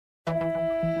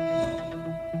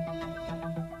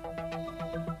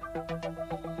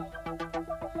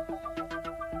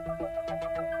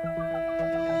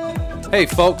Hey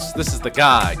folks, this is the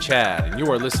guy, Chad, and you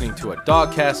are listening to a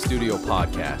Dogcast Studio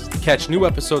podcast. Catch new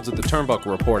episodes of the Turnbuckle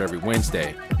Report every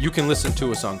Wednesday. You can listen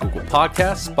to us on Google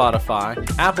Podcasts,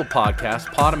 Spotify, Apple Podcasts,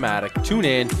 Podomatic,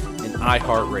 TuneIn, and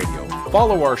iHeartRadio.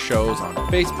 Follow our shows on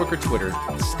Facebook or Twitter.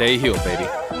 Stay healed, baby.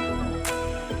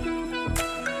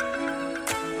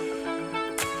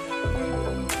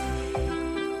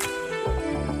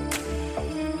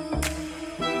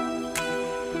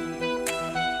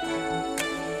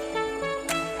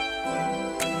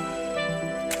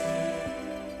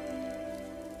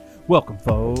 Welcome,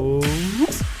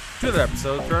 folks, to another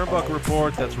episode of Turnbuckle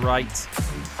Report. That's right.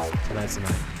 Tonight's the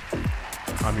night.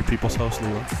 I'm your people's host,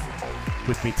 Leland.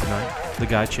 With me tonight, the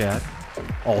guy, Chad.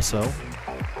 Also,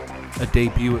 a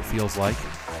debut, it feels like.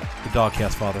 The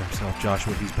Dogcast father himself,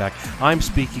 Joshua. He's back. I'm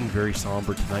speaking very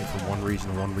somber tonight for one reason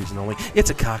and one reason only. It's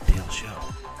a cocktail show.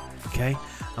 Okay?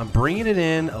 I'm bringing it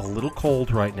in a little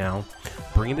cold right now.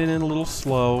 Bringing it in a little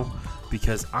slow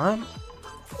because I'm a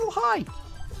little high.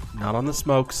 Not on the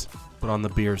smokes, but on the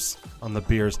beers.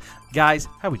 Guys,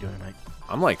 how we doing tonight?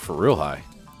 I'm like for real high.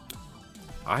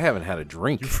 I haven't had a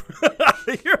drink.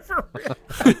 You're for real.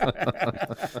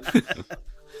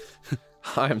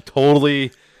 I am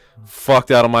totally fucked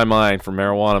out of my mind from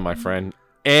marijuana, my friend,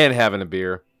 and having a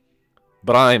beer.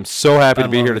 But I am so happy to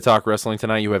be here to talk wrestling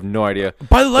tonight. You have no idea.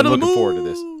 By the light of the moon. Looking forward to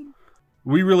this.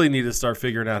 We really need to start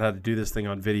figuring out how to do this thing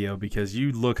on video because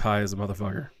you look high as a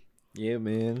motherfucker. Yeah,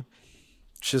 man.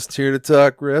 Just here to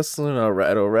talk wrestling. All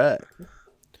right.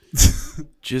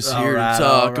 Just here to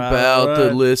talk about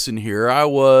the listen. Here I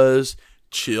was,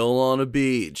 chill on a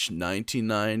beach,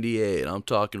 1998. I'm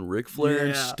talking Ric Flair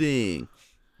and Sting.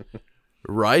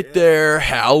 Right there,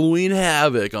 Halloween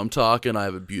Havoc. I'm talking I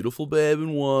have a beautiful babe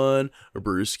in one, a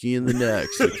brewski in the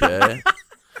next, okay?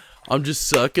 I'm just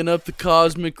sucking up the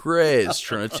cosmic rays,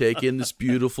 trying to take in this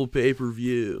beautiful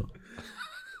pay-per-view.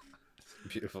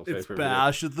 Beautiful. It's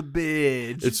Bash of the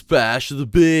Bitch. It's Bash of the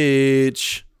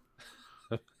Bitch.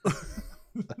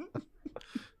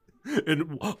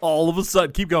 And all of a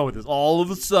sudden, keep going with this. All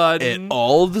of a sudden, And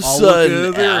all of a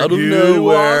sudden, out of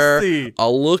nowhere,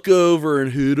 I'll look over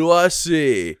and who do I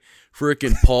see?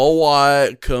 Frickin' Paul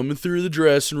White coming through the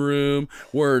dressing room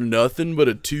wearing nothing but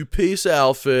a two-piece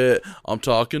outfit. I'm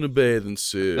talking a bathing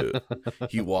suit.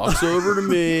 He walks over to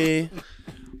me,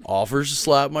 offers to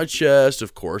slap my chest.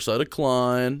 Of course, I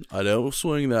decline. I don't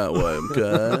swing that way,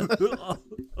 okay?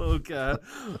 Okay.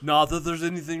 Not that there's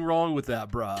anything wrong with that,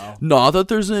 bro. Not that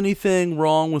there's anything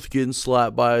wrong with getting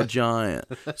slapped by a giant.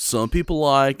 Some people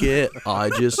like it. I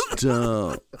just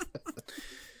don't.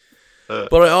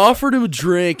 But I offered him a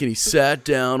drink, and he sat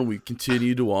down, and we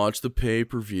continued to watch the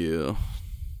pay-per-view.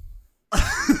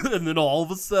 And then all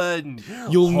of a sudden,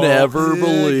 You'll never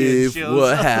believe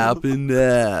what happened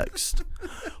next.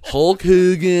 Hulk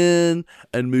Hogan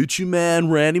and Moochie Man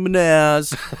Randy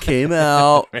Manaz came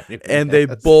out, and they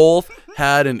both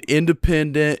had an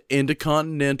independent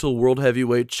Intercontinental World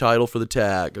Heavyweight title for the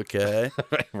tag, okay?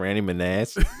 Randy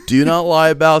Manaz. Do not lie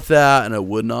about that, and I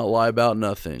would not lie about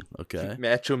nothing, okay?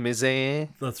 Macho Mizan.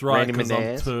 That's right, Randy because I'm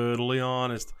Manaz. totally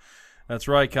honest. That's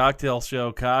right, cocktail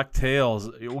show, cocktails.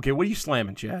 Okay, what are you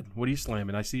slamming, Chad? What are you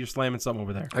slamming? I see you're slamming something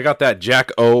over there. I got that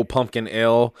Jack O Pumpkin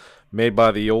Ale made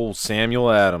by the old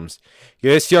Samuel Adams.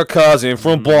 Yes, your cousin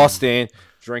from Boston.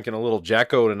 Drinking a little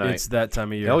Jack O tonight. It's that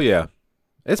time of year. Hell yeah.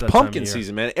 It's that time pumpkin of year.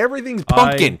 season, man. Everything's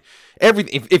pumpkin.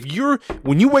 Everything.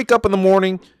 When you wake up in the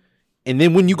morning and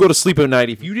then when you go to sleep at night,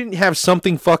 if you didn't have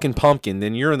something fucking pumpkin,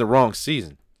 then you're in the wrong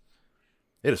season.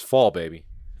 It is fall, baby.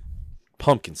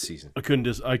 Pumpkin season. I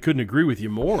couldn't agree with you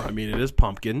more. I mean, it is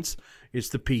pumpkins. It's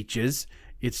the peaches.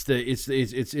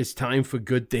 It's time for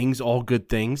good things, all good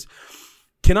things.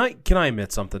 Can I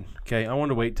admit something? Okay, I wanted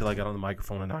to wait till I got on the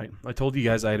microphone tonight. I told you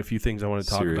guys I had a few things I wanted to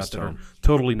talk Serious about tone. that are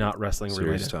totally not wrestling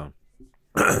Serious related.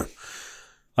 tone.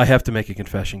 I have to make a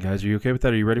confession, guys. Are you okay with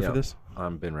that? Are you ready for this?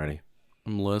 I've been ready.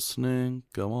 I'm listening.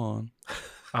 Go on.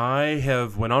 I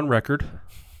have went on record.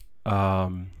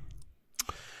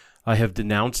 I have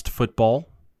denounced football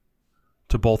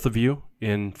to both of you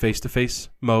in face-to-face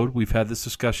mode. We've had this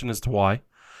discussion as to why.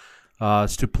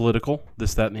 It's too political,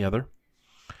 this, that, and the other.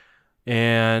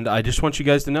 And I just want you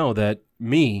guys to know that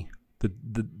me,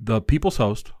 the people's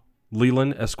host,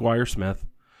 Leland Esquire Smith,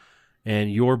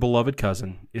 and your beloved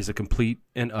cousin is a complete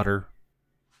and utter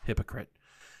hypocrite.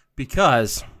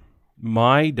 Because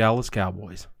my Dallas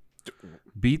Cowboys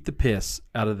beat the piss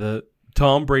out of the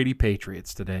Tom Brady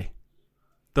Patriots today.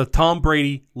 The Tom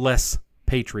Brady-less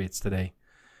Patriots today.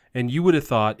 And you would have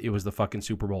thought it was the fucking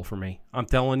Super Bowl for me. I'm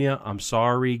telling you, I'm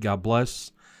sorry. God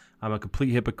bless. I'm a complete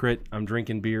hypocrite. I'm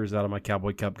drinking beers out of my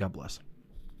Cowboy Cup. God bless.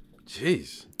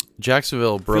 Jeez.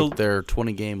 Jacksonville broke their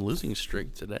 20-game losing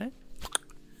streak today.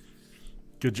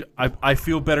 Good job. I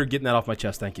feel better getting that off my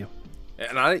chest. Thank you.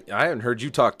 And I haven't heard you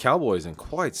talk Cowboys in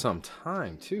quite some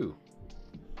time, too.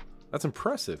 That's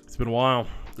impressive. It's been a while.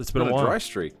 It's been a while. Dry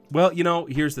streak. Well,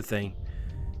 here's the thing.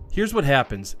 Here's what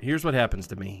happens. Here's what happens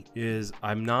to me is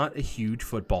I'm not a huge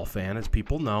football fan, as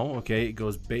people know. Okay, it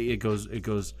goes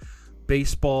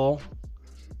baseball,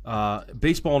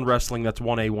 baseball and wrestling. That's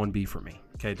 1A, 1B for me.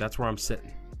 Okay, that's where I'm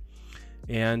sitting.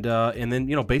 And then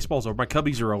baseball's over. My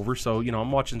Cubbies are over, so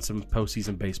I'm watching some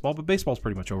postseason baseball, but baseball's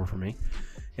pretty much over for me.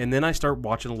 And then I start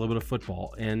watching a little bit of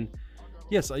football. And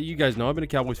yes, you guys know I've been a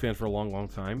Cowboys fan for a long, long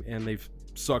time, and they've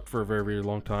sucked for a very, very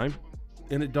long time.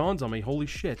 And it dawns on me, holy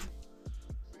shit.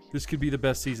 This could be the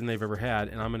best season they've ever had,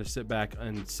 and I'm going to sit back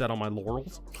and set on my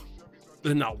laurels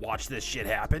and not watch this shit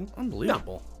happen.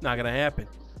 Unbelievable. No, not going to happen.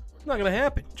 Not going to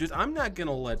happen. I'm not going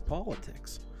to let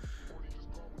politics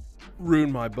ruin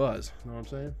my buzz. You know what I'm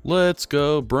saying? Let's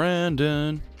go,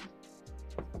 Brandon.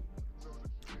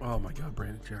 Oh, my God,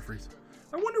 Brandon Jeffries.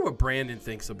 I wonder what Brandon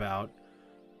thinks about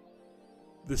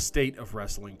the state of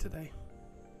wrestling today.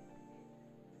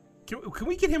 Can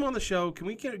we get him on the show? Can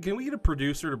we get a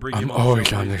producer to bring him on the show? I'm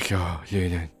always on the show,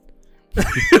 Jaden.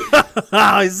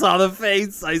 I saw the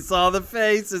face.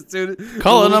 As soon as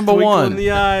Caller number one. In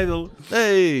the idol.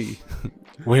 Hey.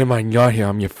 When am I not here?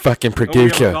 I'm your fucking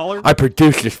producer. I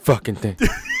produce this fucking thing.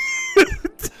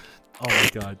 Oh my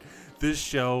God. This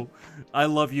show, I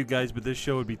love you guys, but this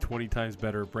show would be 20 times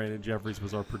better if Brandon Jeffries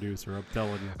was our producer. I'm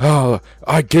telling you. Oh,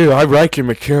 I do. I write your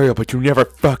material, but you never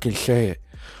fucking say it.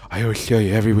 I always tell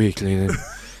you every week, Leland.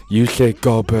 You say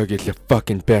Goldberg is the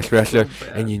fucking best wrestler,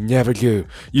 and you never do.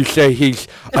 You say he's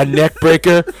a neck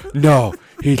breaker. No,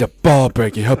 he's a ball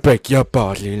breaker. He'll break your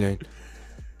balls, Leland.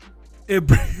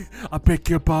 I'll break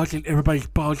your balls and everybody's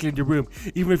balls in the room.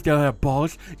 Even if they don't have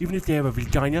balls, even if they have a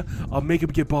vagina, I'll make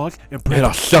them get balls and break. And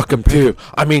I'll suck them too.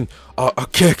 I mean, I'll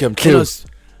kick them too.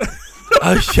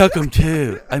 I'll shuck them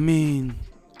too.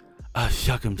 I'll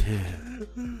shuck them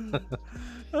too.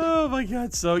 Oh my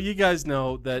God! So you guys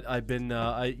know that I've been,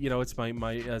 it's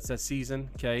it's that season.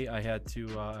 Okay, I had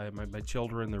to, I had my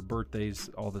children, their birthdays,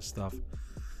 all this stuff,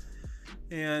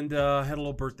 and had a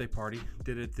little birthday party.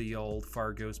 Did it at the old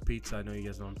Fargo's Pizza. I know you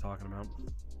guys know what I'm talking about.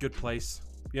 Good place.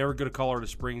 If you ever go to Colorado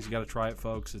Springs, you got to try it,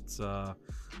 folks. It's a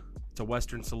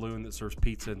Western saloon that serves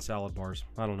pizza and salad bars.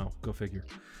 I don't know. Go figure.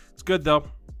 It's good though.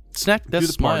 Snack that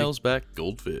smiles back.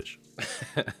 Goldfish.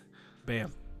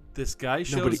 Bam. This guy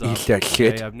shows Nobody up. eats that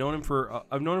shit. Okay, I've known him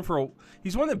for.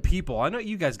 He's one of them people. I know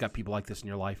you guys got people like this in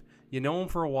your life. You know him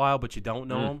for a while, but you don't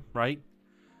know him, right?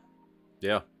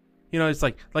 Yeah. It's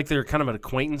like they're kind of an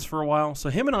acquaintance for a while. So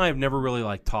him and I have never really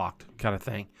talked, kind of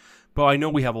thing. But I know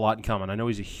we have a lot in common. I know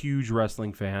he's a huge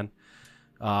wrestling fan.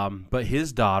 But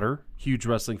his daughter, huge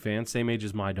wrestling fan, same age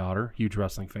as my daughter, huge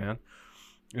wrestling fan,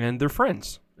 and they're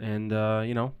friends. And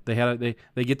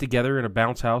they get together in a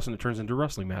bounce house, and it turns into a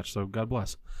wrestling match. So God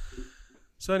bless.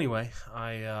 So anyway,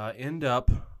 I end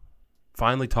up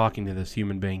finally talking to this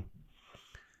human being,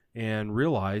 and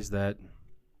realize that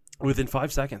within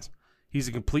 5 seconds, he's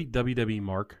a complete WWE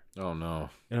mark. Oh no!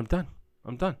 And I'm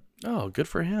done. Oh, good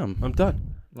for him. I'm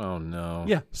done. Oh no!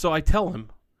 Yeah. So I tell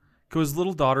him, because his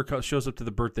little daughter shows up to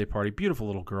the birthday party. Beautiful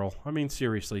little girl. I mean,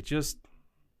 seriously, just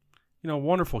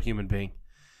wonderful human being.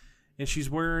 And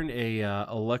she's wearing a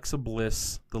Alexa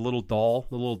Bliss, the little doll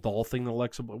thing.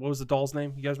 What was the doll's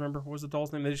name? You guys remember? What was the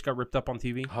doll's name? They just got ripped up on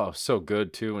TV. Oh, so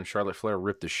good too. When Charlotte Flair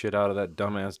ripped the shit out of that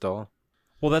dumbass doll.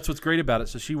 Well, that's what's great about it.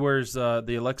 So she wears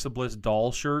the Alexa Bliss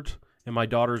doll shirt, and my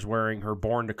daughter's wearing her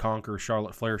Born to Conquer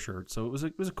Charlotte Flair shirt. So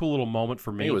it was a cool little moment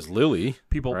for me. It was Lily.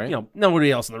 People, right? Nobody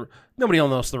else in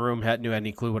the room had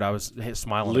any clue what I was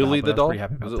smiling Lily about. the doll. Pretty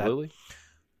happy about was it that. Lily?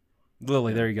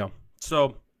 Lily, there you go.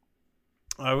 So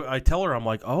I tell her, I'm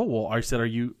like, oh well. I said, are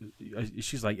you?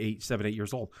 She's like 7, 8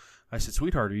 years old. I said,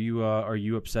 sweetheart, are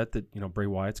you upset that Bray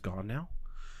Wyatt's gone now?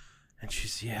 And she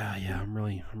says, yeah, I'm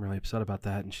really upset about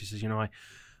that. And she says,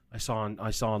 I saw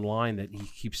online that he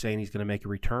keeps saying he's going to make a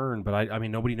return, but I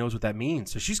mean nobody knows what that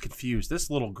means. So she's confused.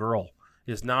 This little girl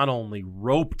is not only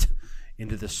roped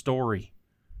into the story,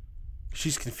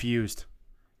 she's confused.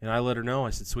 And I let her know. I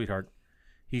said, sweetheart,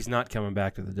 he's not coming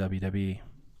back to the WWE.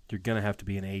 You're going to have to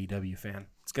be an AEW fan.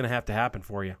 It's going to have to happen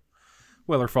for you.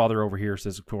 Well, her father over here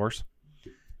says, of course.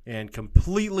 And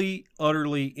completely,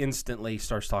 utterly, instantly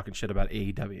starts talking shit about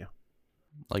AEW.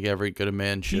 Like every good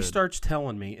man should. She starts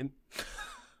telling me,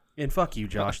 and fuck you,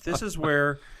 Josh. This is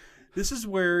where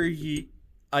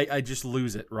I just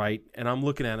lose it, right? And I'm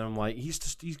looking at him like, he's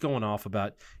going off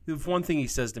about, the one thing he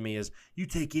says to me is, you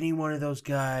take any one of those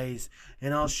guys,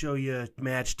 and I'll show you a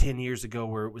match 10 years ago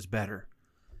where it was better.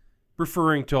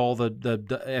 referring to all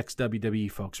the ex-WWE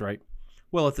folks, right?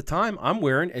 Well, at the time, I'm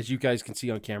wearing, as you guys can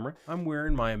see on camera, I'm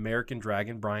wearing my American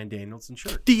Dragon Bryan Danielson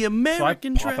shirt. The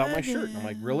American Dragon. So I pop out my shirt, and I'm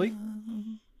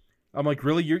like,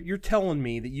 really? You're telling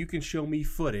me that you can show me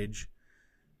footage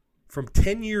from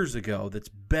 10 years ago that's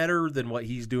better than what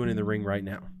he's doing in the ring right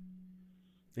now?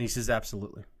 And he says,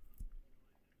 absolutely.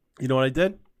 You know what I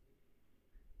did?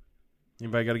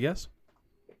 Anybody got a guess?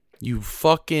 You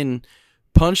fucking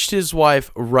punched his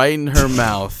wife right in her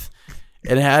mouth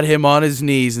and had him on his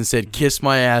knees and said, "Kiss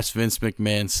my ass, Vince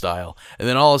McMahon style." And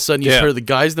then all of a sudden you heard the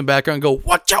guys in the background go,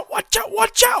 "Watch out, watch out,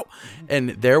 watch out." And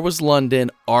there was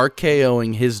London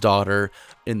RKOing his daughter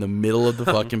in the middle of the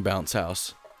fucking bounce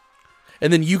house.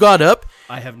 And then you got up.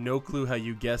 I have no clue how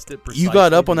you guessed it precisely. You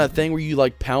got up on that thing where you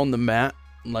like pound the mat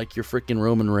like you're freaking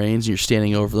Roman Reigns. And you're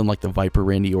standing over them like the Viper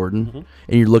Randy Orton. Mm-hmm.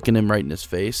 And you're looking him right in his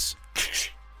face.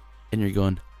 And you're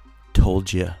going,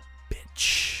 "Told ya,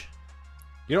 bitch."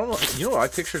 You know what I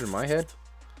pictured in my head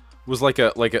was like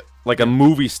a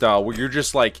movie style where you're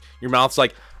just like your mouth's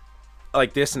like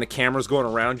this and the camera's going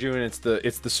around you and it's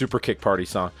the Super Kick Party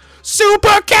song.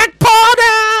 Super Kick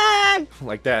Party!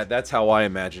 Like that. That's how I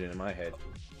imagine it in my head.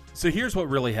 So here's what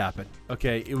really happened.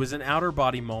 Okay, it was an outer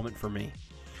body moment for me.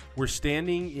 We're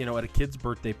standing, at a kid's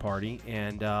birthday party,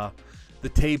 and we're at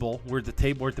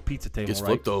the pizza table, gets right?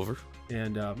 Flipped over,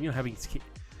 and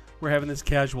we're having this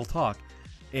casual talk.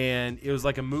 And it was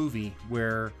like a movie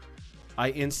where I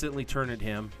instantly turn at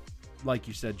him, like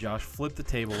you said, Josh, flip the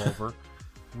table over,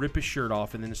 rip his shirt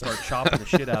off, and then start chopping the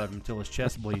shit out of him until his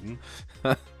chest's bleeding.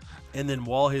 And then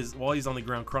while he's on the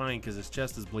ground crying because his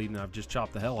chest is bleeding, I've just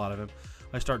chopped the hell out of him,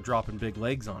 I start dropping big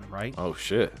legs on him, right? Oh,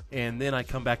 shit. And then I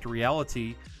come back to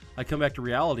reality.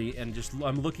 And just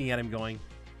I'm looking at him going,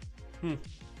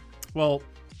 well,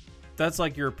 that's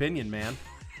like your opinion, man.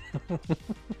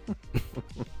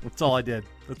 That's all I did.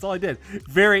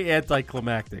 Very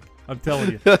anticlimactic, I'm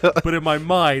telling you. But in my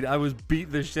mind, I was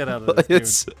beating the shit out of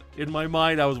this dude. In my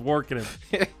mind, I was working him.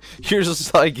 You're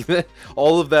just like,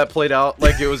 all of that played out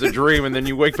like it was a dream, and then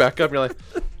you wake back up and you're like,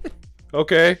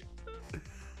 okay.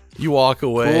 You walk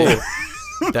away.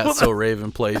 Cool. That's So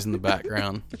Raven plays in the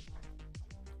background.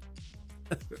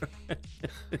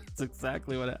 It's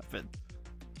exactly what happened.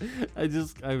 I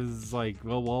was like,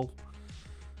 well,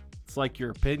 it's like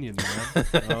your opinion, man.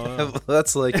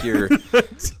 That's like your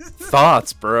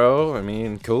thoughts, bro. I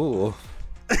mean, cool.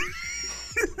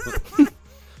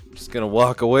 Just gonna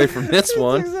walk away from this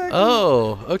one. Exactly.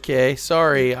 Oh, okay.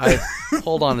 Sorry.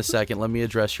 Hold on a second. Let me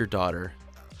address your daughter.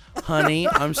 Honey,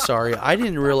 I'm sorry. I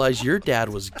didn't realize your dad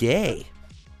was gay.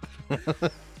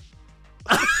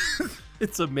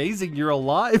 It's amazing you're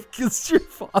alive because your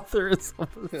father is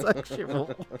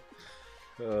homosexual.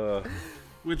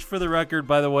 Which, for the record,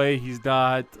 by the way, he's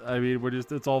not. I mean,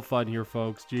 it's all fun here,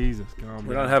 folks. Jesus,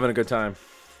 we're not having a good time.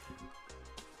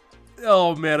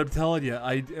 Oh, man, I'm telling you,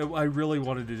 I really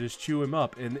wanted to just chew him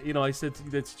up. And, I said,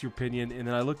 that's your opinion. And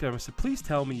then I looked at him and said, please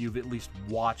tell me you've at least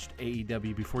watched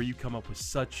AEW before you come up with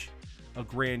such a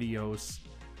grandiose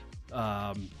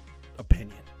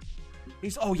opinion.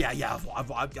 He's, I've watched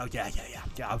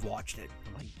it.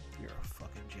 I'm like, you're a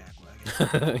fucking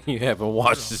jackwagon. You haven't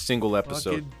watched a single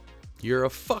episode. You're a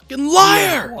fucking liar. You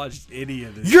haven't watched any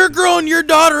of this. You're growing your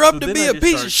daughter up to be a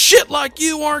piece of shit like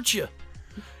you, aren't you?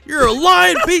 You're a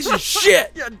lying piece of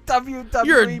shit.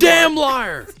 You're a damn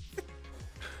liar.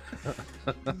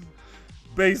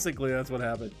 Basically, that's what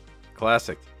happened.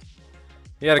 Classic.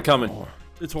 He had it coming.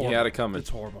 It's horrible. He had it coming. It's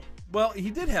horrible. Well, he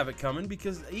did have it coming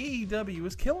because AEW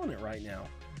is killing it right now.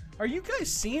 Are you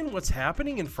guys seeing what's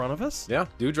happening in front of us? Yeah,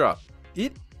 dewdrop.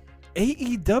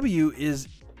 AEW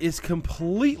is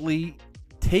completely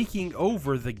taking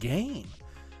over the game.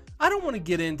 I don't want to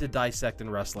get into dissecting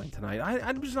wrestling tonight.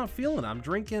 I'm just not feeling it. I'm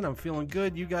drinking. I'm feeling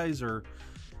good. You guys are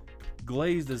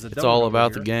glazed as a donut. It's all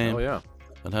about the game. Oh, yeah.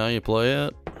 And how you play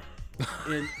it.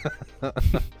 And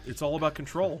it's all about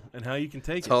control and how you can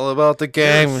take it. It's all about the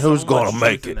game. Who's going to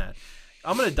make it?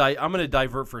 I'm gonna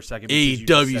divert for a second.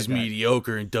 AEW's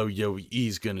mediocre and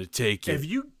WWE's gonna take it. Have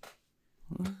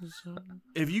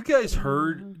you guys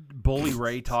heard Bully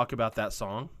Ray talk about that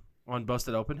song on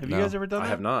Busted Open? Have you guys ever done that? I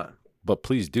have not, but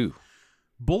please do.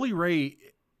 Bully Ray,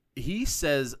 he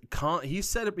said it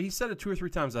 2 or 3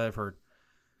 times I've heard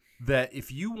that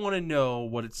if you want to know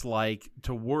what it's like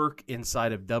to work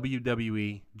inside of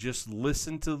WWE, just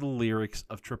listen to the lyrics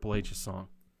of Triple H's song.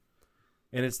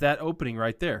 And it's that opening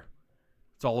right there.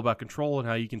 It's all about control and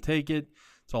how you can take it.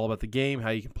 It's all about the game,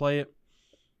 how you can play it.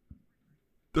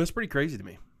 That's pretty crazy to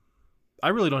me. I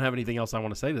really don't have anything else I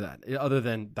want to say to that, other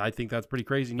than I think that's pretty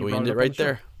crazy. We end it right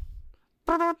there.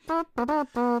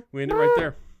 We end it right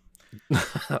there.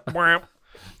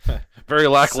 Very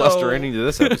lackluster ending to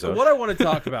this episode. What I want to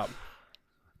talk about,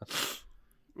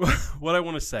 what I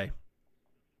want to say,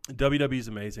 WWE is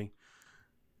amazing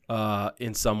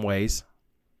in some ways,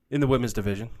 in the women's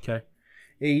division. Okay,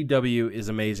 AEW is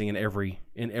amazing in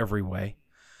every way,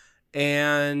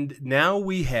 and now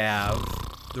we have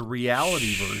the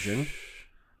reality version.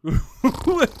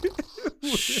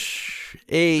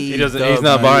 He doesn't. He's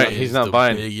not buying. He's not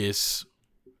buying. Biggest.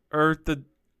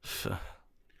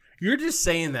 You're just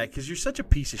saying that because you're such a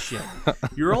piece of shit.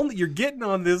 You're getting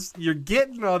on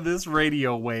this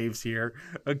radio waves here.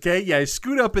 Okay, yeah.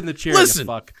 Scoot up in the chair. Listen. You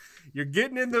fuck. You're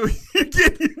getting in the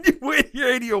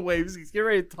radio waves. He's getting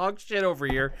ready to talk shit over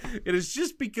here. It is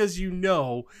just because you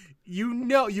know you've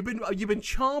been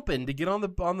chomping to get on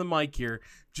the mic here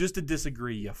just to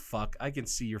disagree. You fuck. I can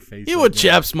see your face. You would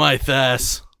chaps my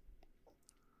ass.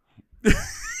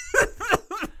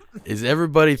 Is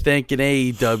everybody thinking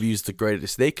AEW's the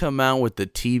greatest? They come out with the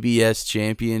TBS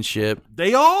championship.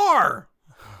 They are.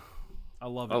 I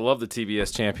love it. I love the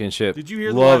TBS championship. Did you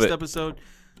hear the last episode?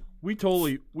 We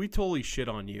totally shit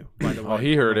on you, by the way. Oh,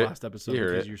 he heard it. Last episode He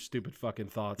heard because it. your stupid fucking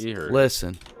thoughts. He heard.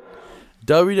 Listen,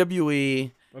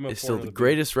 WWE is still the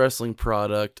greatest wrestling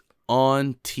product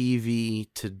on TV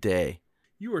today.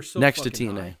 You are so next to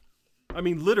fucking TNA. high. I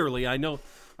mean, literally, I know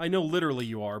literally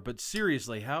you are, but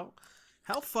seriously, how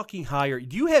fucking high are you?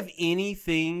 Do you have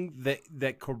anything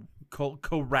that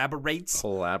corroborates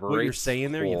what you're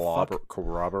saying there? You fuck.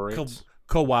 Corroborates.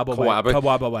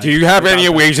 Corroborate. Do you have any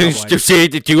reasons to say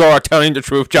that you are telling the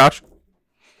truth, Josh?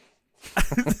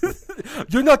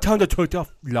 You're not telling the truth, you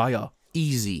liar.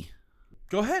 Easy.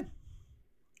 Go ahead.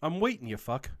 I'm waiting, you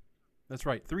fuck. That's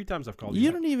right. 3 times I've called you.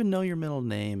 You don't even know your middle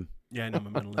name. Yeah, I know my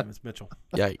middle name is Mitchell.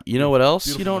 Yeah, you know what else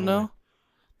Beautiful you don't middle know?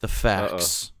 The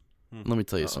facts. Hmm. Let me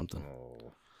tell you something.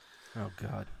 Oh,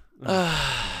 God.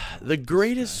 The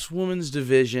greatest women's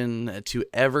division to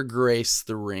ever grace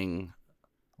the ring,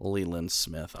 Leland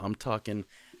Smith. I'm talking,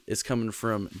 is coming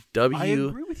from I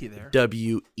agree with you there.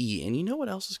 WWE. And you know what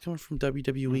else is coming from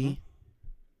WWE? Mm-hmm.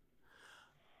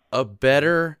 A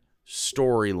better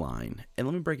storyline. And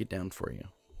let me break it down for you.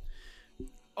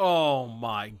 Oh,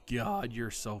 my God.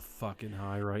 You're so fucking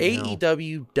high right now.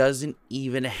 AEW doesn't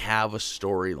even have a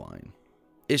storyline.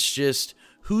 It's just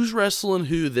who's wrestling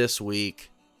who this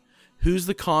week, who's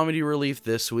the comedy relief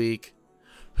this week,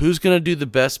 who's going to do the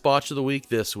best botch of the week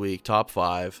this week, top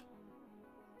 5,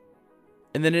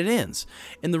 and then it ends.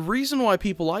 And the reason why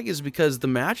people like it is because the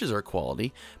matches are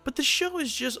quality, but the show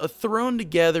is just a thrown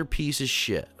together piece of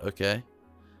shit, okay?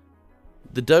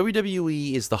 The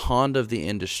WWE is the Honda of the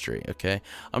industry, okay?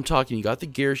 I'm talking, you got the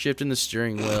gear shift and the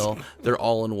steering wheel, they're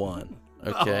all in one.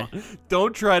 Okay. Oh,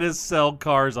 don't try to sell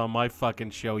cars on my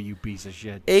fucking show, you piece of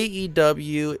shit.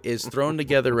 AEW is thrown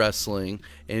together wrestling,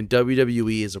 and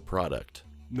WWE is a product.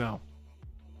 No.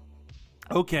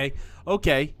 Okay.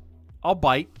 I'll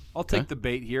bite. I'll take the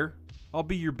bait here. I'll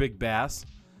be your big bass.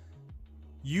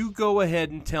 You go ahead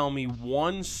and tell me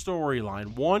one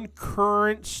storyline, one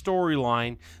current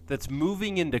storyline that's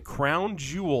moving into Crown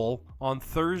Jewel on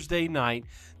Thursday night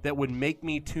that would make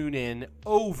me tune in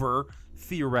over,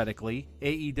 theoretically,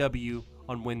 AEW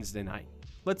on Wednesday night.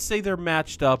 Let's say they're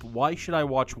matched up. Why should I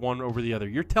watch one over the other?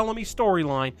 You're telling me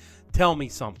storyline. Tell me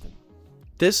something.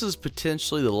 This is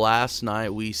potentially the last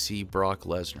night we see Brock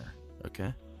Lesnar,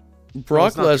 okay?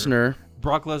 Brock not Lesnar...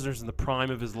 Brock Lesnar's in the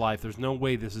prime of his life. There's no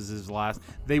way this is his last.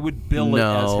 They would bill it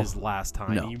as his last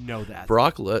time. No. You know that.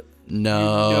 No.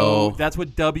 You know, that's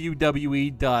what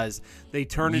WWE does. They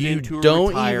turn it into a don't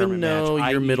retirement even know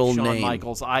match, your i.e. middle Shawn name.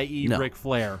 Michaels, i.e. No. Ric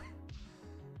Flair.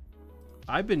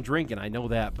 I've been drinking, I know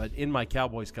that, but in my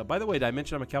Cowboys cup. By the way, did I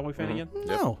mention I'm a Cowboy fan again?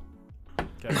 No.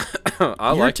 Okay.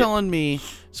 You're telling me...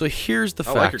 So here's the I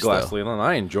facts, like your glass, though. Leland.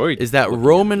 I enjoyed Is that looking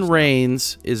Roman at this.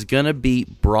 Reigns is going to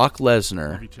beat Brock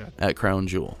Lesnar Love you, Chad. at Crown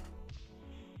Jewel.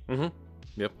 Mm-hmm.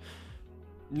 Yep.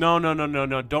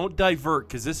 No. Don't divert,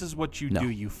 because this is what you No. do,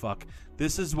 you fuck.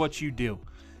 This is what you do.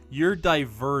 You're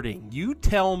diverting. You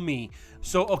tell me.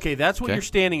 So, okay, that's what Okay. you're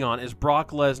standing on is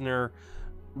Brock Lesnar,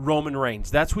 Roman Reigns.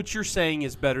 That's what you're saying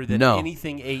is better than No.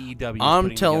 anything AEW is I'm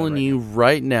putting telling together you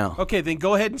right now. right now. Okay, then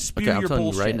go ahead and spew Okay, I'm your telling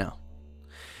bullshit. you right now.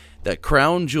 That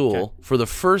Crown Jewel, for the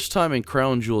first time in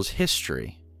Crown Jewel's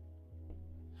history,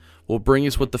 will bring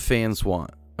us what the fans want,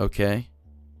 okay?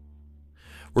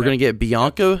 We're going to get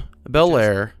Bianca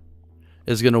Belair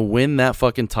is going to win that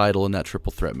fucking title in that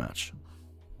triple threat match.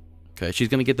 Okay, she's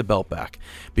going to get the belt back.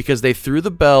 Because they threw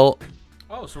the belt,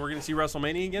 Oh, so we're going to see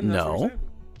WrestleMania again? That's what No. you're saying?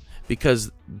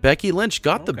 because Becky Lynch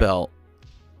got the Okay. belt,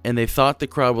 and they thought the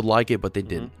crowd would like it, but they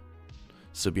didn't.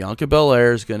 So Bianca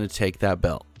Belair is going to take that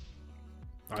belt.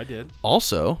 I did.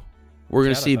 Also, we're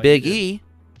going to Chad, I see thought Big you did. E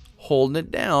holding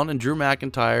it down and Drew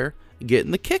McIntyre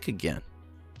getting the kick again.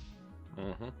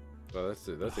 Mm-hmm. Well,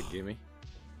 that's a gimme.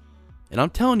 And I'm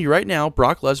telling you right now,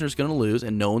 Brock Lesnar's going to lose,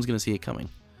 and no one's going to see it coming.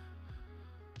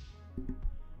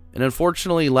 And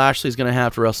unfortunately, Lashley's going to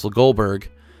have to wrestle Goldberg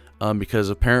because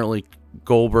apparently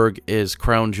Goldberg is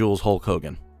Crown Jewel's Hulk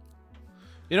Hogan.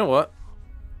 You know what?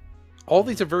 All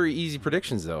these are very easy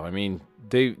predictions, though. I mean,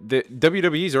 the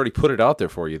WWE's already put it out there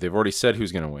for you. They've already said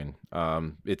who's going to win.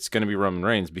 It's going to be Roman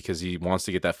Reigns because he wants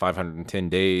to get that 510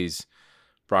 days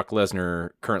Brock Lesnar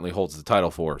currently holds the title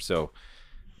for. So,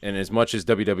 and as much as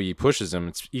WWE pushes him,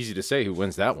 it's easy to say who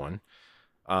wins that one.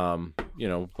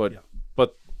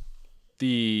 But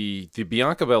the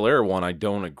Bianca Belair one, I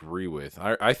don't agree with.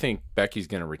 I think Becky's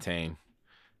going to retain.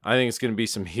 I think it's going to be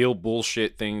some heel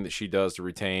bullshit thing that she does to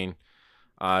retain.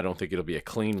 I don't think it'll be a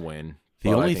clean win.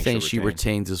 The only thing she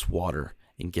retains is water.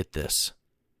 And get this.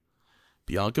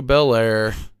 Bianca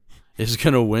Belair is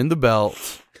going to win the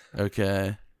belt.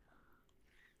 Okay.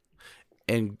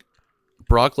 And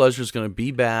Brock Lesnar's going to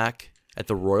be back at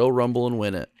the Royal Rumble and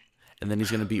win it. And then he's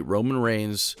going to beat Roman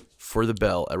Reigns for the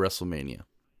belt at WrestleMania.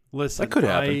 Listen, that could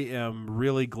happen. I am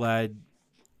really glad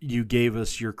you gave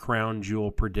us your crown jewel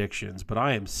predictions, but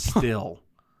I am still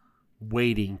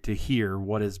waiting to hear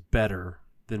what is better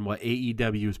than what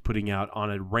AEW is putting out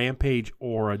on a Rampage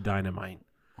or a Dynamite.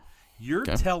 You're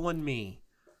telling me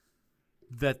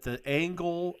that the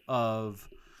angle of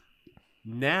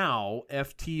now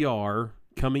FTR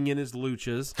coming in as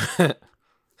Luchas,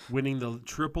 winning the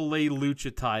AAA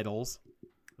Lucha titles,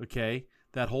 okay,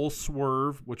 that whole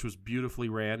swerve, which was beautifully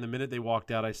ran. The minute they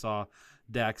walked out, I saw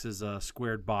Dax's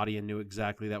squared body and knew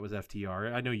exactly that was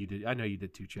FTR. I know you did. I know you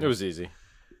did too, Chad. It was easy.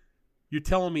 You're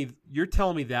telling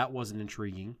me that wasn't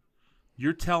intriguing.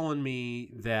 You're telling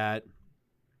me that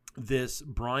this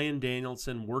Bryan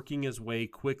Danielson working his way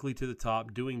quickly to the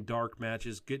top, doing dark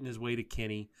matches, getting his way to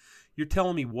Kenny. You're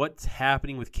telling me what's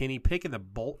happening with Kenny taking the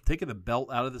belt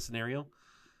out of the scenario,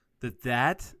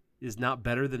 that is not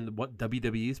better than what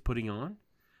WWE is putting on?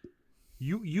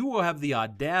 You will have the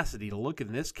audacity to look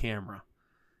in this camera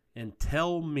and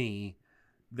tell me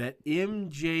that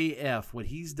MJF, what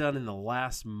he's done in the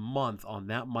last month on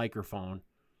that microphone,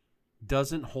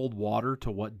 doesn't hold water to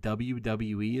what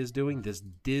WWE is doing, this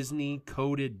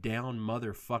Disney-coded down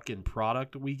motherfucking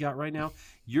product we got right now?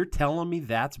 You're telling me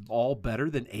that's all better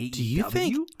than AEW? Do you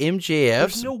think MJF's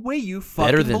There's no way you fucking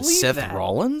better than believe Seth that.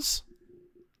 Rollins?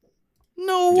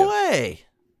 No way.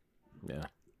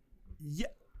 Yeah.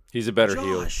 He's a better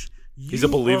heel. He's a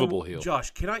believable heel.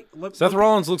 Josh, Seth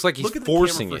Rollins looks like he's look at the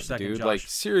forcing camera for a it, second, dude. Josh. Like,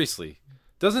 seriously.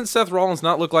 Doesn't Seth Rollins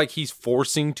not look like he's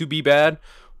forcing to be bad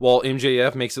while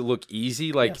MJF makes it look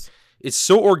easy? Like, Yes. It's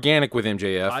so organic with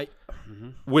MJF.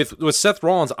 With Seth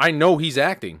Rollins, I know he's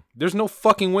acting. There's no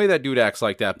fucking way that dude acts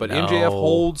like that. But No. MJF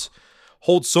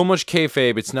holds so much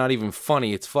kayfabe, it's not even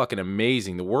funny. It's fucking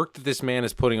amazing. The work that this man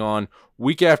is putting on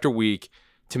week after week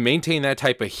to maintain that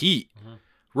type of heat.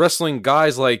 Wrestling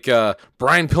guys like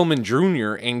Brian Pillman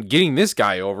Jr. and getting this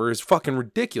guy over is fucking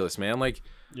ridiculous, man. Like,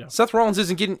 Seth Rollins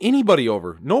isn't getting anybody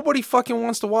over. Nobody fucking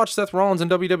wants to watch Seth Rollins in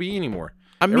WWE anymore.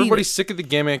 Everybody's sick of the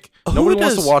gimmick. Nobody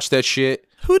wants to watch that shit.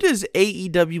 Who does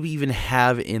AEW even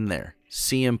have in there?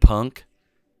 CM Punk?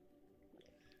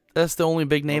 That's the only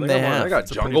big name they have. They got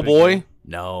It's a pretty Jungle big Boy. name.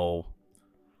 No.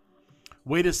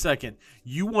 Wait a second.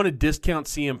 You want to discount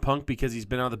CM Punk because he's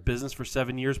been out of the business for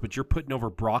 7 years, but you're putting over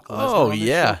Brock Lesnar? Oh, on this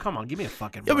yeah. show? Come on, give me a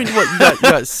fucking I break. mean, what you got Give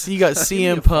me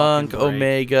CM a Punk, fucking break.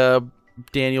 Omega,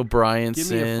 Daniel Give me a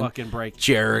Bryanson, fucking break.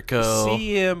 Jericho.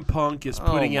 CM Punk is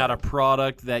putting out a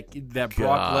product that Brock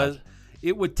God. Lesnar.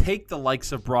 It would take the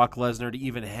likes of Brock Lesnar to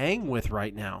even hang with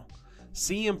right now.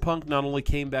 CM Punk not only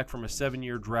came back from a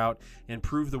 7-year drought and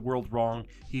proved the world wrong,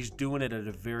 he's doing it at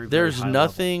a very, very There's high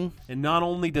nothing. level. And not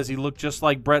only does he look just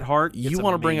like Bret Hart, You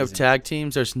want to bring up tag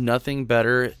teams? There's nothing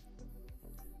better.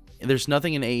 There's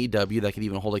nothing in AEW that could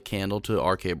even hold a candle to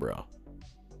RK Bro.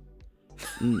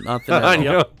 Nothing. I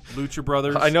know. Lucha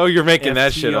Brothers. I know you're making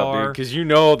that shit up, FTR. dude, because you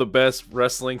know the best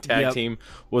wrestling tag Yep. team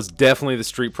was definitely the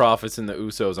Street Profits and the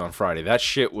Usos on Friday. That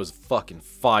shit was fucking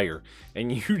fire.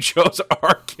 And you chose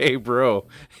RK Bro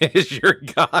as your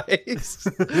guys.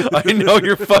 I know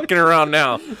you're fucking around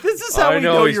now. This is how I we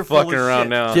know know he's you're full fucking of around shit.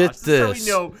 now. Get This is how this. we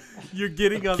know you're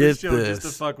getting on Get this show just to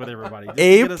this. fuck with everybody. Just to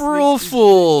get us- April he's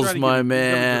Fools, trying to my get-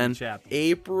 man. he's trying to get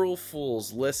April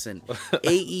Fools. Listen,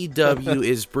 AEW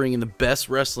is bringing the best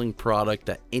wrestling product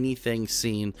that anything's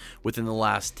seen within the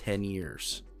last 10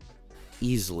 years.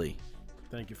 Easily.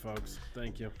 Thank you, folks.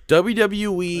 Thank you.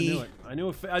 WWE I knew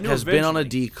it. I knew has been on a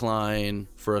eventually. decline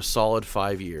for a solid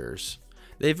 5 years.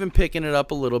 They've been picking it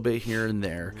up a little bit here and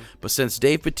there. But since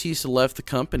Dave Bautista left the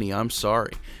company, I'm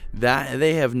sorry, that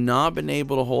they have not been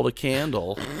able to hold a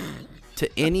candle to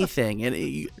anything.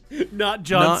 And not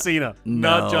John Cena.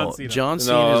 No, not John Cena. John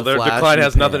Cena is their flash decline in the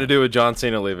has nothing pan. to do with John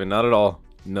Cena leaving. Not at all.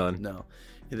 None. No.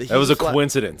 That was a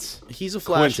coincidence. He's a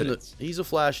flash in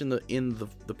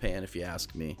the pan, if you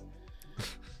ask me.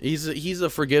 He's a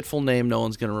forgetful name. No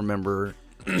one's gonna remember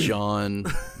John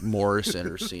Morrison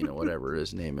or Cena, whatever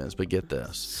his name is. But get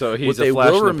this. So he's a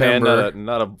flash in the pan,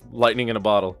 not a lightning in a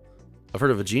bottle. I've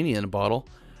heard of a genie in a bottle,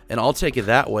 and I'll take it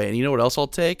that way. And you know what else I'll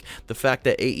take? The fact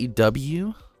that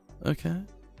AEW,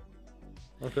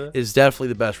 is definitely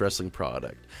the best wrestling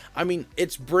product. I mean,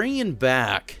 it's bringing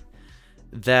back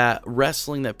that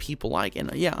wrestling that people like,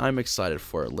 and yeah, I'm excited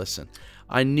for it. Listen,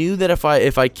 I knew that if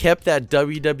I kept that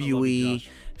WWE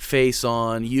face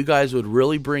on, you guys would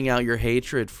really bring out your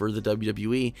hatred for the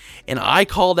WWE. And I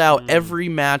called out every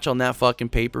match on that fucking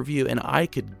pay-per-view, and I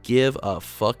could give a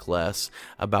fuck less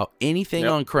about anything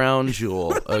on Crown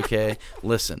Jewel. Okay,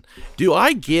 listen, do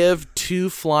I give two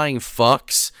flying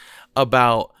fucks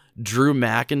about Drew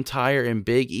McIntyre and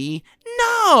Big E?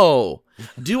 No.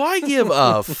 Do I give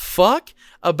a fuck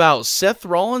about Seth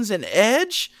Rollins and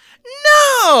Edge?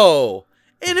 No.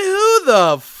 And who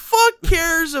the fuck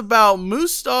cares about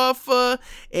Mustafa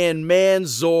and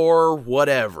Mansoor,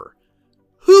 whatever?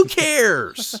 Who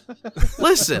cares?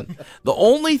 Listen, the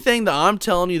only thing that I'm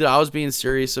telling you that I was being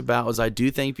serious about is I do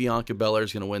think Bianca Belair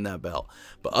is going to win that belt.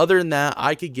 But other than that,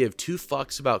 I could give two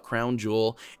fucks about Crown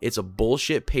Jewel. It's a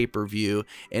bullshit pay-per-view,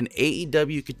 and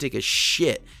AEW could take a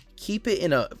shit, keep it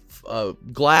in a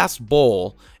glass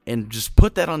bowl, and just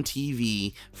put that on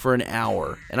TV for an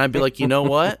hour. And I'd be like, you know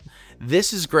what?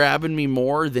 This is grabbing me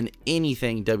more than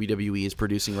anything WWE is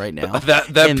producing right now.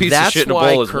 That piece of shit in a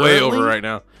bowl is way over right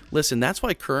now. Listen, that's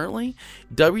why currently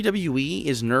WWE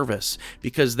is nervous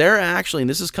because they're actually, and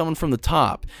this is coming from the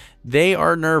top, they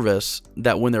are nervous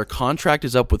that when their contract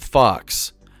is up with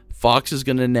Fox, Fox is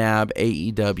going to nab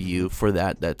AEW for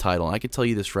that title. And I can tell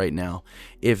you this right now.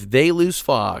 If they lose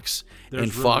Fox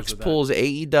and Fox pulls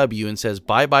AEW and says,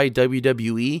 bye-bye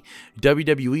WWE,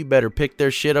 WWE better pick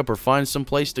their shit up or find some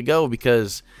place to go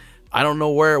because I don't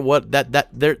know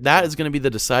that is going to be the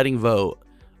deciding vote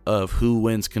of who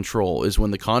wins control is when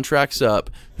the contract's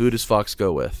up, who does Fox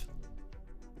go with?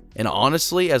 And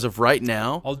honestly, as of right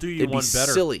now, I'll do you it'd one be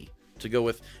better. silly to go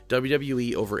with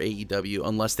WWE over AEW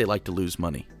unless they like to lose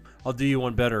money. I'll do you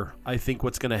one better. I think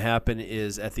what's going to happen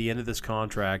is at the end of this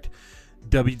contract,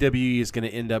 WWE is going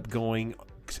to end up going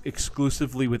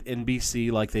exclusively with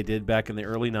NBC like they did back in the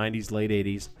early 90s, late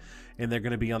 80s, and they're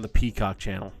going to be on the Peacock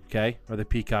channel, okay? Or the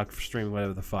Peacock streaming,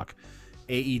 whatever the fuck.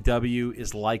 AEW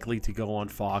is likely to go on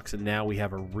Fox, and now we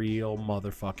have a real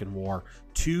motherfucking war.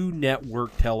 2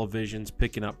 network televisions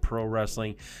picking up pro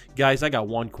wrestling. Guys, I got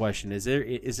one question. Is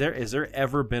there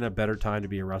ever been a better time to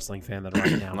be a wrestling fan than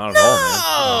right now? Not at all, man.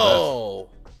 Oh.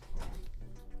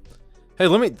 Hey,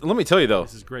 let me tell you though.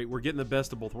 This is great. We're getting the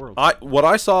best of both worlds. What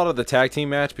I saw out of the tag team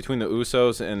match between the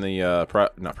Usos and the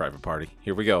not Private Party.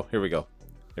 Here we go.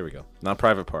 Not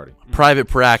Private Party. Private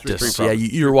Practice. Yeah,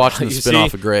 you're watching the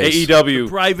spinoff of Grace. AEW.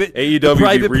 Private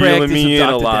AEW be reeling me in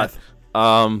a lot.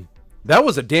 Death. That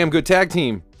was a damn good tag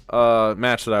team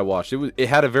match that I watched. It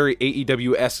had a very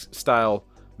AEW-esque style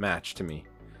match to me.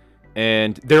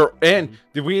 And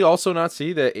did we also not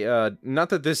see that? Not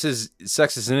that this is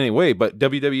sexist in any way, but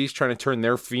WWE's trying to turn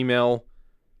their female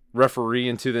referee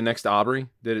into the next Aubrey.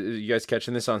 Did you guys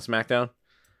catching this on SmackDown?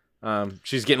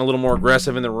 She's getting a little more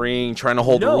aggressive in the ring, trying to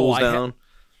hold the rules down.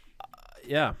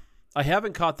 Yeah, I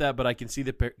haven't caught that, but I can see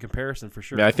the comparison for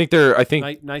sure. Yeah, I think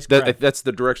nice that's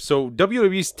the direction. So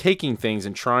WWE's taking things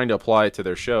and trying to apply it to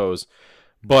their shows,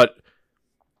 but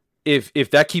if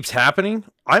that keeps happening,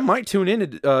 I might tune in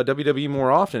to WWE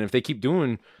more often if they keep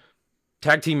doing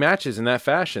tag team matches in that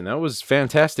fashion. That was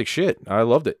fantastic shit. I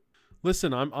loved it.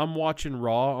 Listen, I'm watching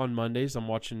Raw on Mondays. I'm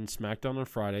watching SmackDown on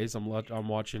Fridays. I'm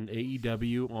watching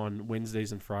AEW on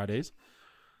Wednesdays and Fridays.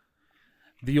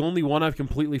 The only one I've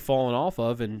completely fallen off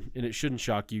of, and it shouldn't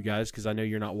shock you guys because I know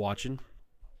you're not watching,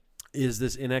 is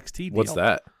this NXT deal. What's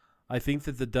that? I think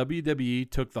that the WWE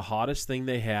took the hottest thing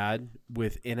they had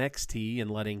with NXT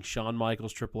and letting Shawn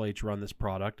Michaels, Triple H run this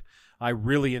product. I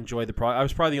really enjoyed the product. I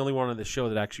was probably the only one on the show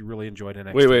that actually really enjoyed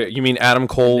NXT. Wait, you mean Adam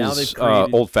Cole's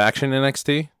old faction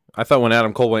NXT? I thought when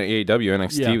Adam Cole went AEW,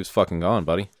 NXT was fucking gone,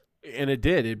 buddy. And it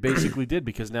did. It basically did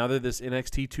because now they're this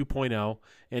NXT 2.0,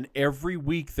 and every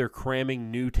week they're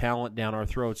cramming new talent down our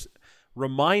throats,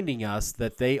 reminding us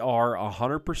that they are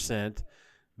 100%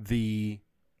 the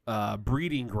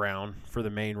breeding ground for the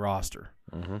main roster.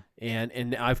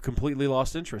 And I've completely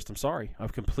lost interest. I'm sorry.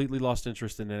 I've completely lost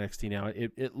interest in NXT now.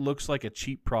 It looks like a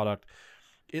cheap product.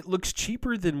 It looks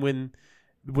cheaper than when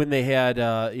they had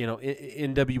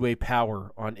NWA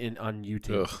Power on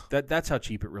YouTube. That's how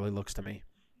cheap it really looks to me.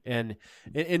 And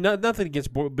nothing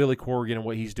against Billy Corgan and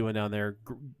what he's doing down there.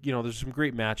 There's some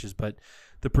great matches, but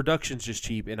the production's just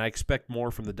cheap, and I expect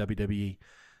more from the WWE.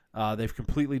 They've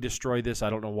completely destroyed this. I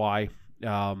don't know why.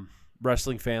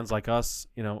 Wrestling fans like us,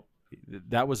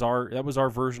 that was our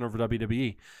version of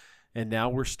WWE, and now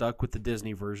we're stuck with the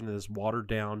Disney version of this watered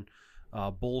down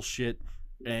bullshit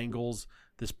angles.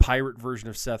 This pirate version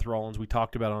of Seth Rollins we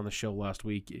talked about on the show last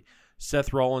week.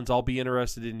 Seth Rollins, I'll be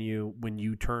interested in you when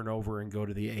you turn over and go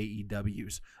to the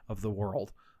AEWs of the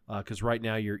world, because right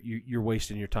now you're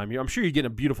wasting your time. I'm sure you're getting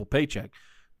a beautiful paycheck,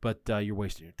 but you're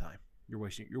wasting your time. Your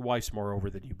wife's more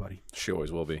over than you, buddy. She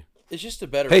always will be. It's just a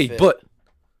better fit. But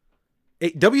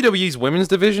WWE's women's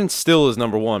division still is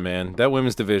number one, man. That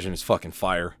women's division is fucking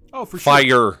fire. Oh, for sure.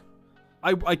 Fire.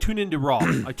 I tune into Raw.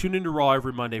 I tune into Raw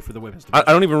every Monday for the women's division.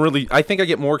 I don't even really. I think I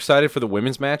get more excited for the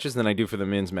women's matches than I do for the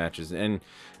men's matches, and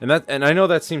I know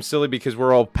that seems silly because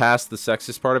we're all past the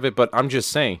sexist part of it. But I'm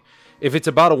just saying, if it's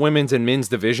about a women's and men's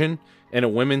division and a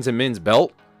women's and men's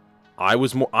belt,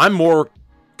 I'm more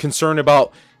concerned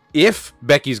about if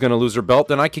Becky's going to lose her belt,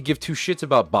 then I could give two shits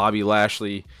about Bobby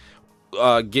Lashley,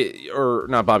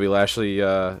 not Bobby Lashley.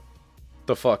 The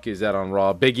fuck is that on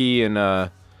Raw? Big E and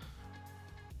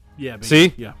yeah.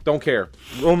 See, yeah. Don't care.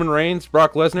 Roman Reigns,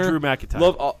 Brock Lesnar, Drew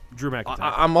McIntyre. Drew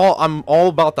McIntyre. I'm all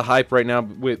about the hype right now.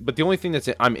 But the only thing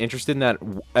I'm interested in that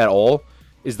at all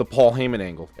is the Paul Heyman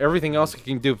angle. Everything else I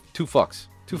can do two fucks.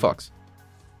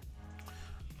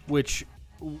 Which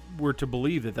we're to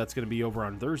believe that's going to be over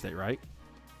on Thursday, right?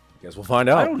 Guess we'll find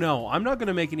out. I don't know. I'm not going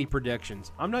to make any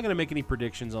predictions. I'm not going to make any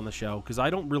predictions on the show because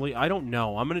I don't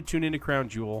know. I'm going to tune into Crown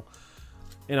Jewel,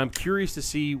 and I'm curious to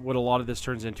see what a lot of this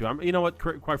turns into. You know what?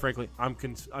 Quite frankly, I'm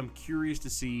curious to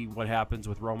see what happens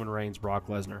with Roman Reigns, Brock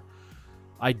Lesnar.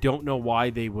 I don't know why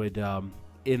they would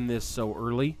end this so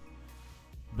early,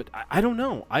 but I don't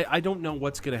know. I don't know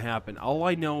what's going to happen. All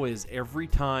I know is every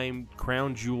time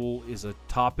Crown Jewel is a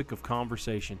topic of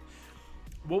conversation.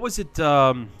 What was it?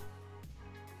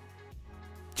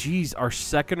 Our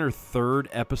second or third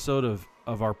episode of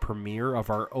our premiere of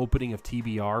our opening of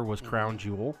TBR was Crown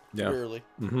Jewel. Yeah. Really?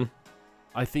 Mm-hmm.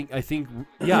 I think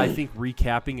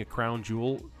recapping a Crown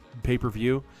Jewel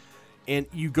pay-per-view, and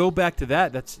you go back to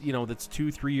that. That's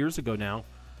 2-3 years ago now,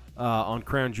 on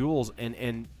Crown Jewels,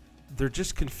 and they're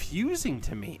just confusing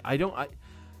to me.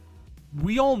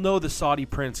 We all know the Saudi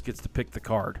Prince gets to pick the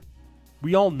card.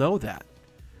 We all know that.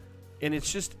 And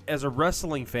it's just, as a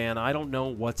wrestling fan, I don't know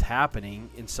what's happening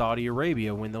in Saudi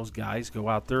Arabia when those guys go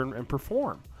out there and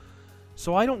perform.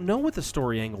 So I don't know what the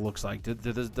story angle looks like.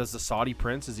 Does the Saudi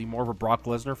Prince, is he more of a Brock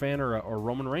Lesnar fan or a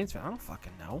Roman Reigns fan? I don't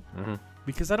fucking know. Mm-hmm.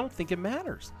 Because I don't think it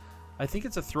matters. I think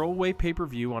it's a throwaway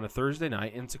pay-per-view on a Thursday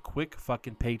night, and it's a quick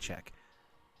fucking paycheck.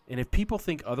 And if people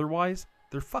think otherwise,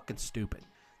 they're fucking stupid.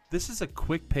 This is a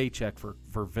quick paycheck for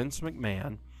Vince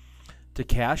McMahon to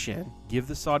cash in, give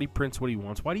the Saudi Prince what he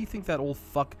wants. Why do you think that old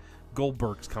fuck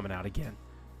Goldberg's coming out again?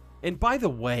 And by the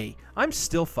way, I'm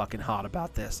still fucking hot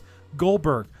about this.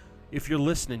 Goldberg, if you're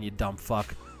listening, you dumb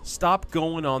fuck, stop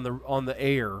going on the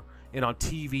air and on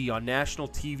TV, on national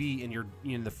TV, and you're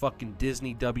in the fucking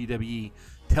Disney WWE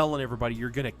telling everybody you're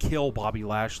gonna kill Bobby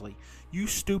Lashley. You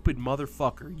stupid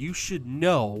motherfucker. You should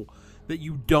know that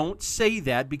you don't say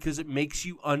that because it makes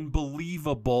you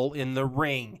unbelievable in the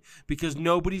ring. Because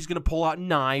nobody's going to pull out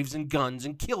knives and guns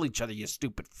and kill each other, you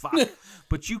stupid fuck.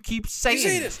 But you keep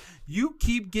saying it. You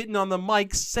keep getting on the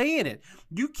mic saying it.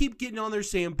 You keep getting on there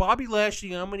saying, Bobby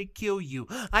Lashley, I'm going to kill you.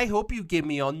 I hope you give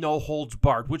me a no holds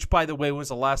barred. Which, by the way, was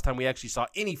the last time we actually saw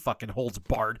any fucking holds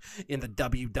barred in the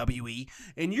WWE.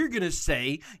 And you're going to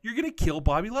say you're going to kill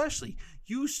Bobby Lashley.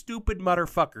 You stupid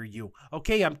motherfucker, you.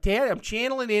 Okay, I'm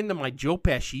channeling into my Joe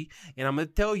Pesci, and I'm going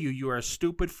to tell you, you are a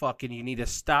stupid fuck, and you need to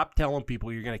stop telling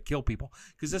people you're going to kill people,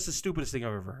 because that's the stupidest thing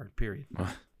I've ever heard, period.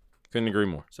 Couldn't agree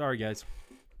more. Sorry, guys.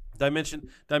 Did I mention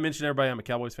everybody I'm a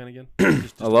Cowboys fan again?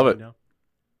 I love it. Now.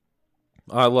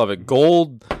 I love it.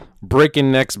 Gold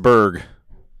breaking next Berg.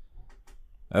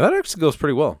 Now, that actually goes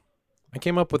pretty well. I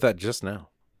came up with that just now.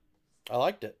 I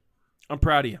liked it. I'm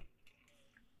proud of you.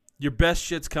 Your best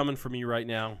shit's coming from you right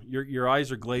now. Your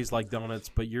eyes are glazed like donuts,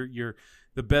 but you're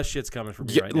the best shit's coming from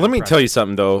you right now. Let me tell you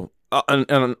something though.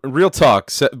 And real talk,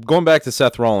 going back to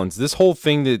Seth Rollins, this whole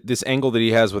thing, this angle that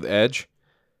he has with Edge,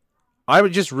 I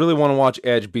would just really want to watch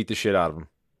Edge beat the shit out of him.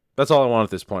 That's all I want at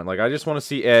this point. Like, I just want to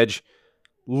see Edge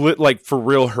like for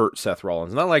real hurt Seth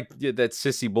Rollins. Not like that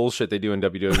sissy bullshit they do in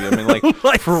WWE. I mean,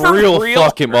 like, for real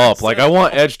fuck him up. Like, I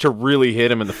want Edge to really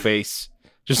hit him in the face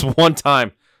just one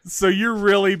time. So you're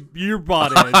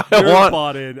bought in.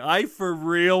 Bought in. I for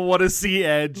real want to see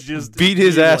Edge just beat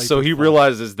his ass so he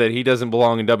realizes that he doesn't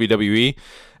belong in WWE,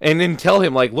 and then tell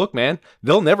him, like, look, man,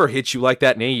 they'll never hit you like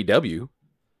that in AEW,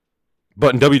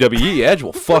 but in WWE, Edge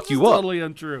will fuck you up. Totally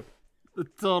untrue.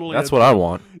 Totally. That's what I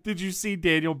want. Did you see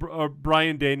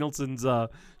Bryan Danielson's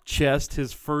chest?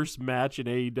 His first match in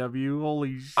AEW.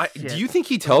 Holy shit! Do you think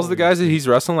he tells the guys that he's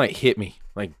wrestling, like, hit me?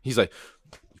 Like, he's like,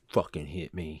 fucking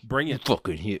hit me. Bring it.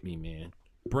 Fucking hit me, man.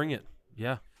 Bring it.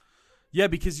 Yeah. Yeah,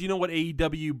 because you know what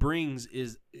AEW brings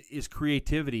is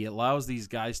creativity. It allows these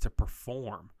guys to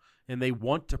perform, and they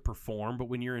want to perform, but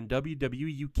when you're in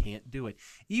WWE, you can't do it.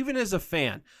 Even as a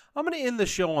fan, I'm going to end the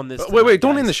show on this. Wait,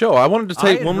 don't end the show. I wanted to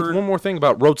say one more thing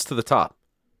about Roads to the Top.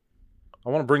 I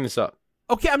want to bring this up.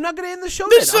 Okay, I'm not going to end the show.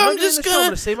 I'm just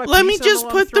going to let me just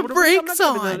put the brakes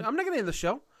on. I'm not going to end the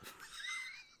show.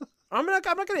 I'm not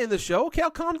going to end the show. Okay, I'll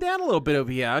calm down a little bit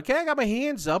over here. Okay, I got my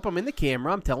hands up. I'm in the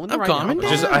camera. I'm telling you right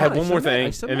now. I have one more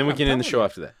thing, and then we can end the show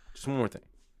after that. Just one more thing.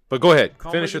 But go ahead.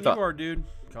 Finish your thought. You are, dude.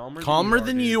 Calmer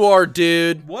than you are,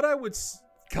 dude.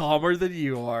 Calmer than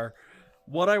you are.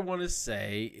 What I want to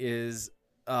say is,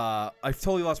 I've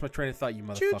totally lost my train of thought, you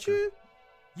motherfucker. Choo-choo.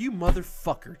 You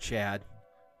motherfucker, Chad.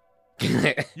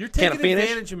 You're taking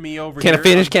advantage of me over here. Can I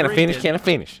finish? I'm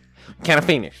taking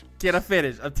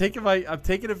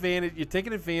advantage. You're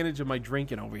taking advantage of my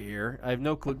drinking over here. I have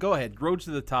no clue. Go ahead. Roads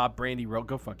to the Top, Brandy Road.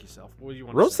 Go fuck yourself. What do you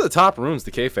want Roads to the Top ruins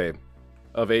the kayfabe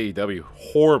of AEW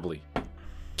horribly.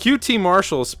 QT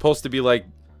Marshall is supposed to be like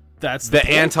the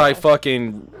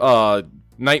anti-fucking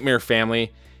Nightmare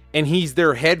Family, and he's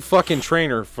their head fucking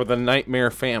trainer for the Nightmare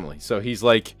Family. So he's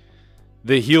like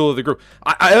the heel of the group.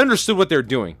 I understood what they're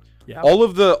doing. Yeah. All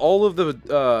of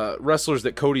the wrestlers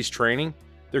that Cody's training,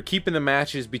 they're keeping the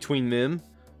matches between them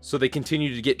so they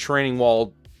continue to get training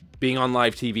while being on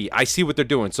live TV. I see what they're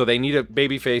doing. So they need a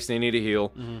babyface, they need a heel.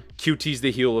 Mm-hmm. QT's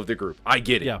the heel of the group. I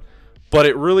get it. Yeah. But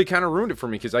it really kind of ruined it for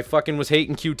me because I fucking was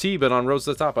hating QT, but on Roads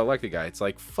to the Top, I like the guy. It's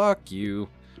like, fuck you,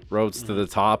 Roads to the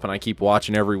Top, and I keep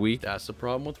watching every week. That's the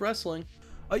problem with wrestling.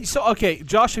 Okay,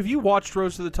 Josh, have you watched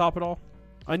Roads to the Top at all?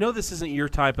 I know this isn't your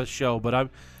type of show, but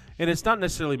and it's not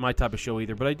necessarily my type of show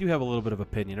either, but I do have a little bit of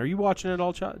opinion. Are you watching it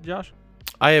all, Josh?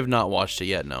 I have not watched it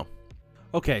yet, no.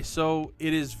 Okay, so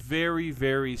it is very,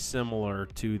 very similar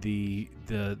to the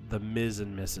Miz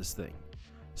and Mrs. thing.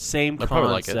 Same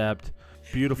concept. Like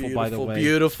Beautiful, by the way.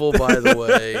 Beautiful, by the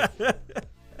way.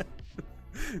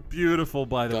 Beautiful,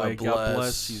 by the way. God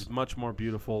bless. She's much more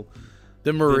beautiful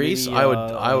than Maurice. I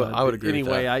would agree.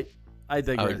 Anyway, with that. I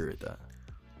think I would agree with that.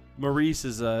 Maurice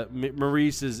is a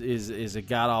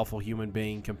god awful human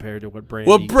being compared to what Brandy.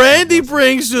 What Brandy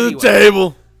brings to the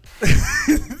table.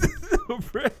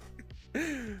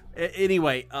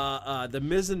 Anyway, the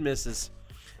Miz and Mrs.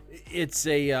 It's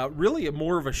really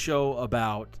more of a show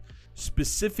about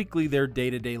specifically their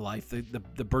day-to-day life,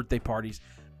 the birthday parties.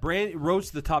 Roads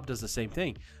to the Top does the same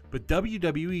thing, but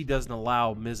WWE doesn't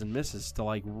allow Miz and Mrs. to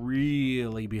like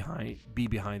really be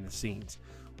behind the scenes.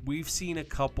 We've seen a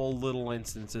couple little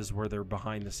instances where they're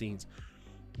behind the scenes,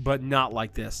 but not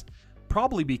like this.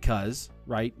 Probably because,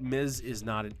 right, Miz is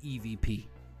not an EVP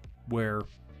where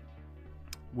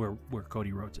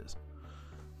Cody Rhodes is.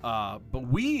 But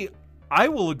I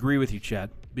will agree with you, Chad,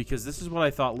 because this is what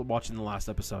I thought watching the last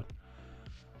episode.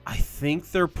 I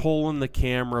think they're pulling the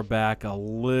camera back a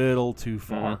little too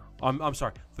far. Mm-hmm. I'm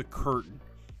sorry, the curtain.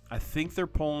 I think they're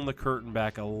pulling the curtain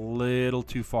back a little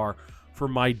too far for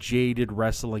my jaded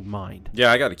wrestling mind.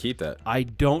 Yeah, I got to keep that. I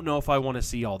don't know if I want to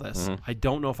see all this. Mm-hmm. I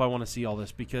don't know if I want to see all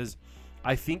this because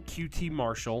I think QT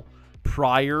Marshall,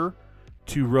 prior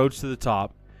to Roads to the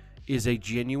Top, is a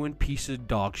genuine piece of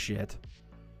dog shit.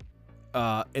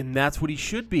 And that's what he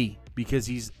should be because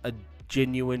he's a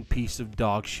genuine piece of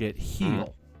dog shit heel.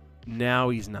 Mm-hmm. Now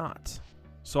he's not.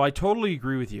 So I totally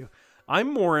agree with you.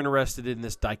 I'm more interested in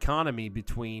this dichotomy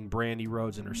between Brandy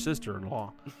Rhodes and her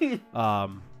sister-in-law,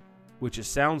 which it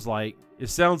sounds like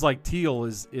Teal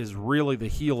is really the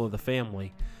heel of the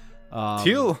family.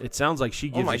 Teal? It sounds like she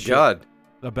gives a shit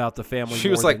about the family. She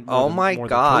was like, "Oh my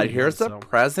God, here's a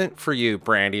present for you,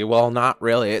 Brandy." Well, not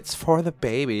really. It's for the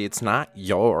baby. It's not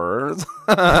yours.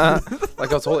 Like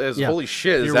holy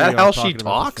shit. Is that how she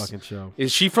talks?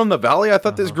 Is she from the Valley? I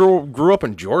thought this girl grew up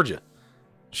in Georgia.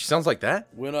 She sounds like that.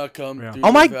 When I come through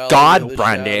oh my God,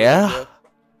 Brandy.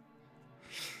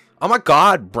 Oh my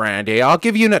God, Brandy. I'll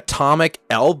give you an atomic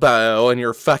elbow in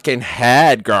your fucking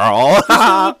head, girl. There's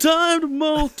no time to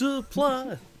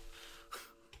multiply.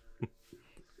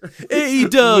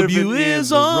 AEW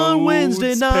is on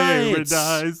Wednesday nights.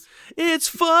 Paradise. It's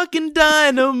fucking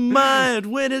dynamite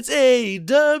when it's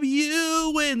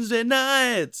AEW Wednesday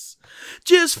nights.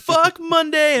 Just fuck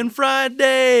Monday and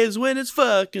Fridays when it's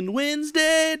fucking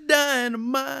Wednesday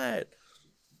dynamite.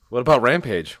 What about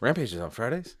Rampage? Rampage is on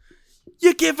Fridays.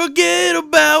 You can't forget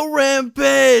about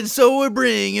Rampage, so we're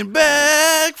bringing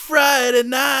back Friday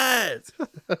night.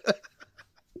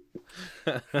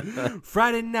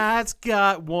 Friday night's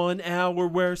got 1 hour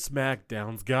where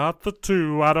SmackDown's got the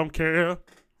 2. I don't care.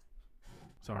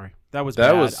 Sorry, that was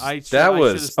bad. That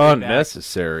was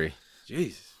unnecessary.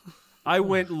 Jesus, I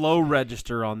went low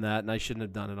register on that, and I shouldn't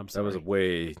have done it. I'm sorry. That was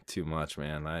way too much,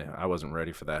 man. I wasn't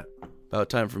ready for that. About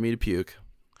time for me to puke.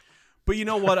 But you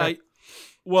know what?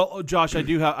 Well, Josh, I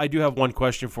do have one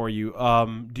question for you.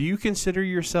 Do you consider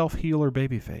yourself heel or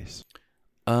babyface?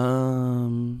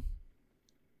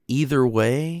 Either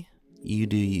way, you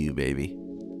do you, baby.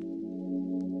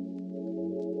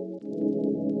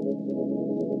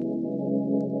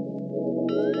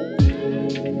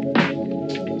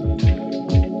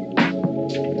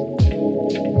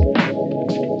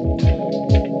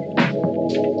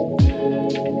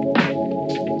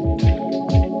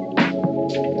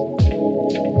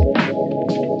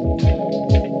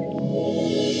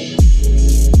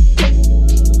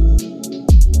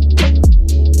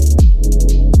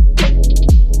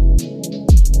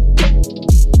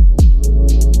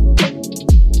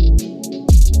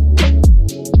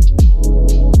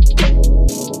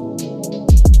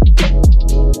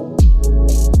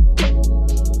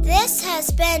 This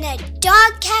has been a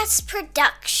Dogcast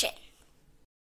production.